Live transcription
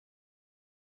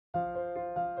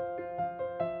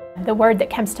The word that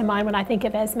comes to mind when I think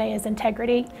of Esme is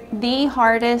integrity. The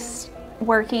hardest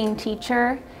working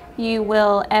teacher you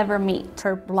will ever meet.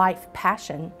 Her life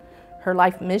passion, her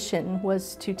life mission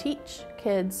was to teach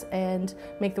kids and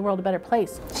make the world a better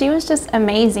place. She was just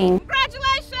amazing.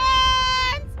 Congratulations!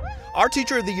 Our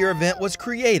Teacher of the Year event was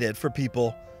created for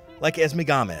people like Esme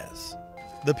Gamez,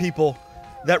 the people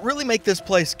that really make this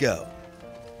place go.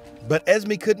 But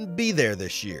Esme couldn't be there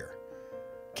this year.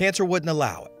 Cancer wouldn't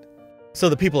allow it. So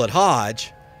the people at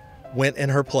Hodge went in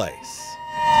her place.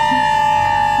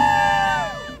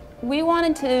 We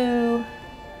wanted to,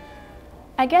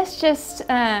 I guess, just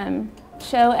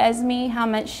show Esme how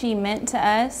much she meant to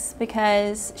us,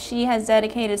 because she has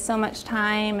dedicated so much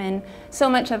time and so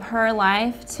much of her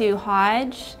life to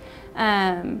Hodge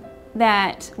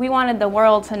that we wanted the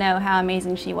world to know how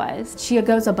amazing she was. She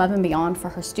goes above and beyond for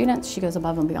her students. She goes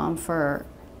above and beyond for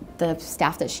the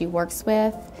staff that she works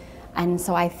with. And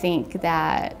so I think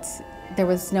that there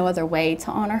was no other way to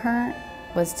honor her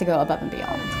was to go above and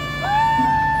beyond.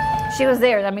 She was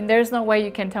there. I mean, there's no way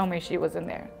you can tell me she wasn't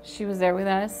there. She was there with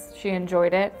us. She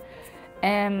enjoyed it.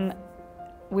 And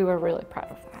we were really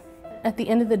proud of that. At the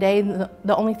end of the day,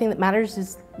 the only thing that matters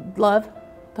is love.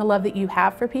 The love that you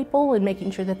have for people and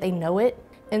making sure that they know it.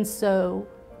 And so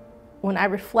when I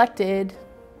reflected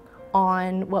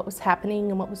on what was happening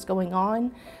and what was going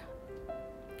on,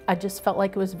 I just felt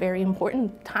like it was very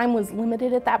important. Time was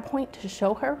limited at that point to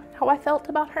show her how I felt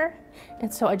about her.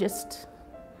 And so I just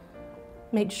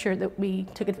made sure that we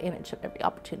took advantage of every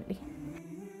opportunity.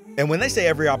 And when they say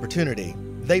every opportunity,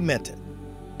 they meant it.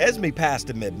 Esme passed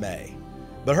in mid-May,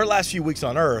 but her last few weeks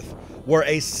on Earth were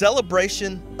a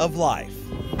celebration of life.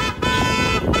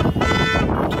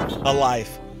 A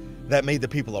life that made the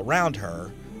people around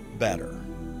her better.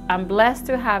 I'm blessed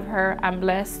to have her. I'm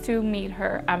blessed to meet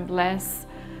her. I'm blessed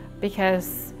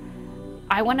because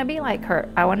I want to be like her.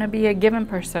 I want to be a giving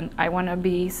person. I want to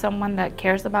be someone that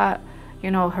cares about, you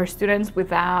know, her students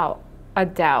without a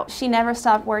doubt. She never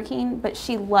stopped working, but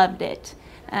she loved it.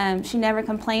 She never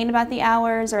complained about the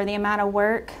hours or the amount of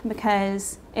work,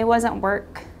 because it wasn't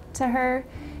work to her.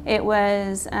 It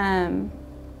was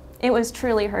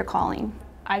truly her calling.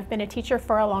 I've been a teacher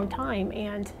for a long time,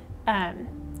 and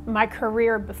my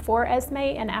career before Esme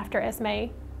and after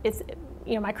Esme is,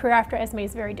 you know, my career after Esme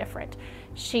is very different.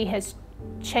 She has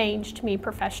changed me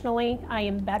professionally. I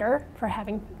am better for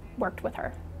having worked with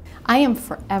her. I am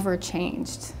forever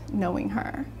changed knowing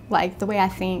her. Like, the way I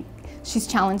think, she's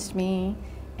challenged me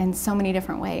in so many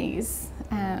different ways,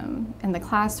 in the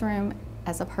classroom,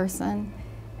 as a person,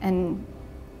 and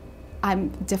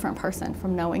I'm a different person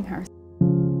from knowing her.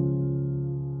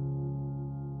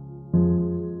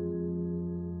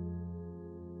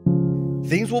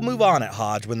 Things will move on at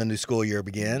Hodge when the new school year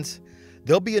begins.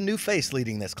 There'll be a new face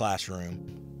leading this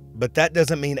classroom, but that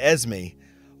doesn't mean Esme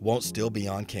won't still be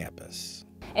on campus.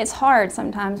 It's hard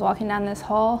sometimes walking down this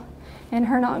hall and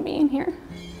her not being here.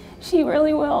 She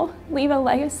really will leave a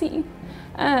legacy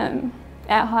at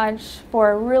Hodge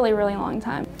for a really, really long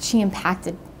time. She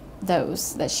impacted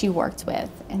those that she worked with,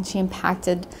 and she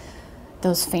impacted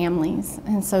those families.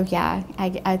 And so, yeah,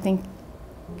 I think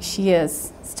she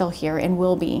is still here and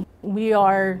will be. We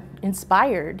are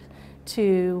inspired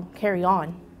to carry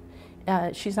on.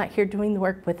 She's not here doing the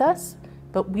work with us,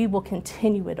 but we will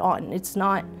continue it on. It's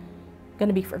not going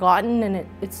to be forgotten, and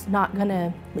it's not going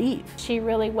to leave. She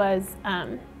really was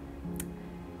an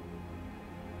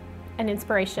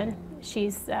inspiration.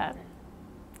 She's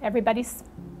everybody's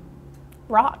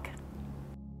rock.